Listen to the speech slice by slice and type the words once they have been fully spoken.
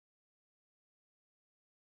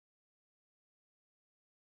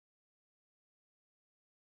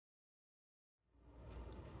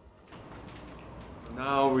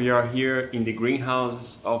Now we are here in the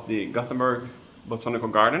greenhouse of the Gothenburg Botanical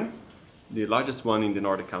Garden, the largest one in the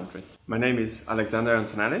Nordic countries. My name is Alexandre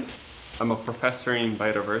Antonelli. I'm a professor in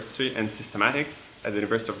biodiversity and systematics at the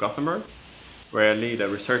University of Gothenburg, where I lead a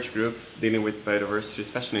research group dealing with biodiversity,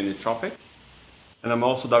 especially in the tropics. And I'm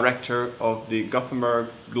also director of the Gothenburg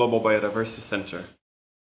Global Biodiversity Center.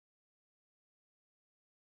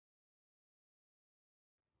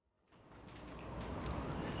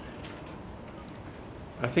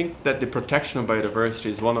 I think that the protection of biodiversity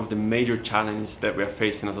is one of the major challenges that we are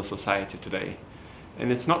facing as a society today.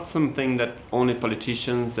 And it's not something that only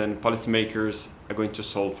politicians and policymakers are going to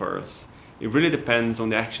solve for us. It really depends on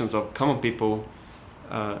the actions of common people,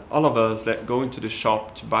 all of us that go into the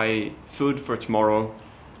shop to buy food for tomorrow,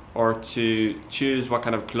 or to choose what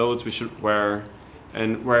kind of clothes we should wear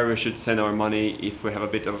and where we should send our money if we have a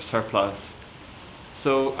bit of a surplus.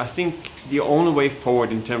 So I think the only way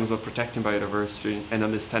forward in terms of protecting biodiversity and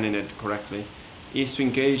understanding it correctly is to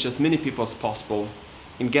engage as many people as possible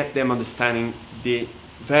and get them understanding the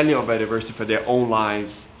value of biodiversity for their own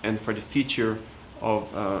lives and for the future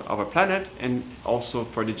of our planet, and also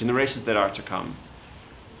for the generations that are to come.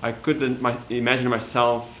 I couldn't imagine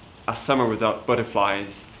myself a summer without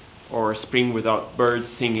butterflies or a spring without birds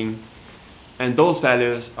singing. And those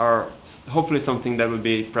values are hopefully something that will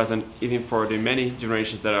be present even for the many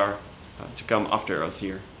generations that are to come after us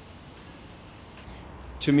here.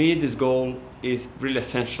 To me, this goal is really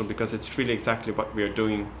essential because it's really exactly what we are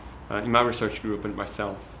doing in my research group and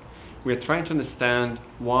myself. We are trying to understand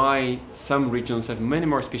why some regions have many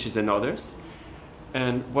more species than others,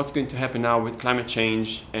 and what's going to happen now with climate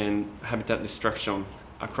change and habitat destruction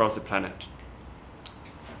across the planet.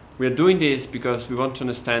 We are doing this because we want to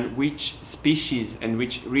understand which species and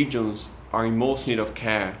which regions are in most need of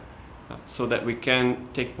care, so that we can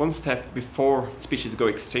take one step before species go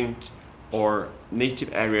extinct or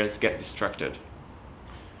native areas get destructed.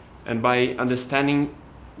 And by understanding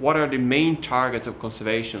what are the main targets of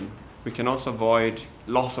conservation, we can also avoid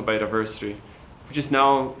loss of biodiversity, which is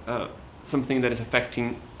now something that is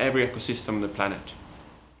affecting every ecosystem on the planet.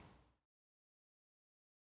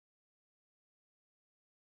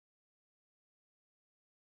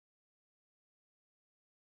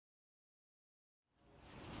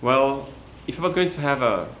 Well, if I was going to have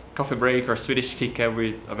a coffee break or Swedish fika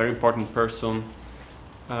with a very important person,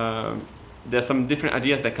 there's some different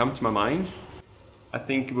ideas that come to my mind. I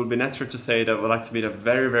think it would be natural to say that I would like to meet a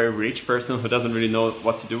very, very rich person who doesn't really know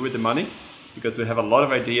what to do with the money, because we have a lot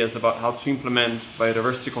of ideas about how to implement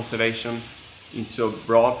biodiversity conservation into a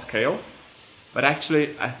broad scale. But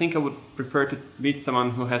actually, I think I would prefer to meet someone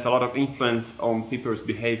who has a lot of influence on people's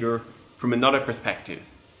behavior from another perspective.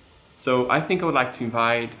 So I think I would like to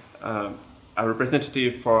invite a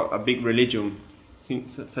representative for a big religion,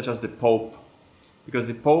 such as the Pope, because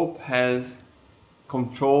the Pope has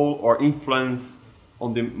control or influence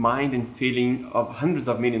on the mind and feeling of hundreds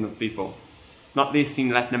of millions of people, not least in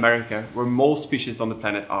Latin America, where most species on the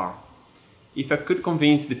planet are. If I could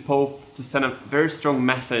convince the Pope to send a very strong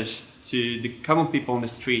message to the common people on the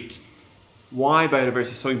street why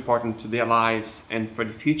biodiversity is so important to their lives and for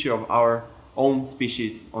the future of our own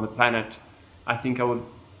species on the planet, I think I would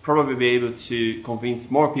probably be able to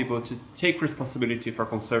convince more people to take responsibility for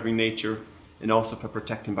conserving nature and also for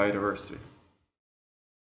protecting biodiversity.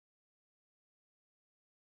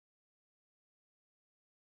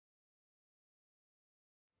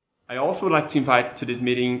 I also would like to invite to this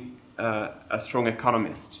meeting a strong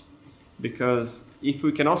economist, because if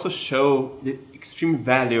we can also show the extreme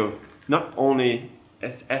value, not only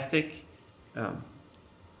as ethic,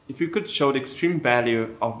 if we could show the extreme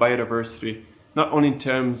value of biodiversity, not only in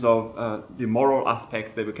terms of the moral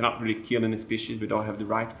aspects that we cannot really kill any species, we don't have the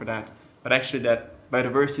right for that, but actually that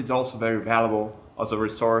biodiversity is also very valuable as a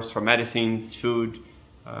resource for medicines, food,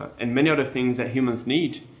 and many other things that humans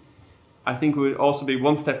need. I think we would also be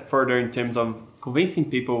one step further in terms of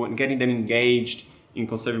convincing people and getting them engaged in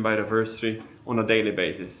conserving biodiversity on a daily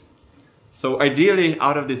basis. So ideally,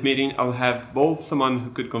 out of this meeting, I will have both someone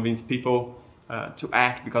who could convince people to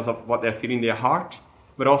act because of what they're feeling in their heart,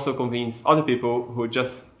 but also convince other people who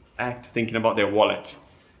just act thinking about their wallet,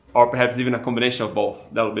 or perhaps even a combination of both.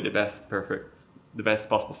 That would be the best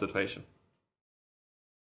possible situation.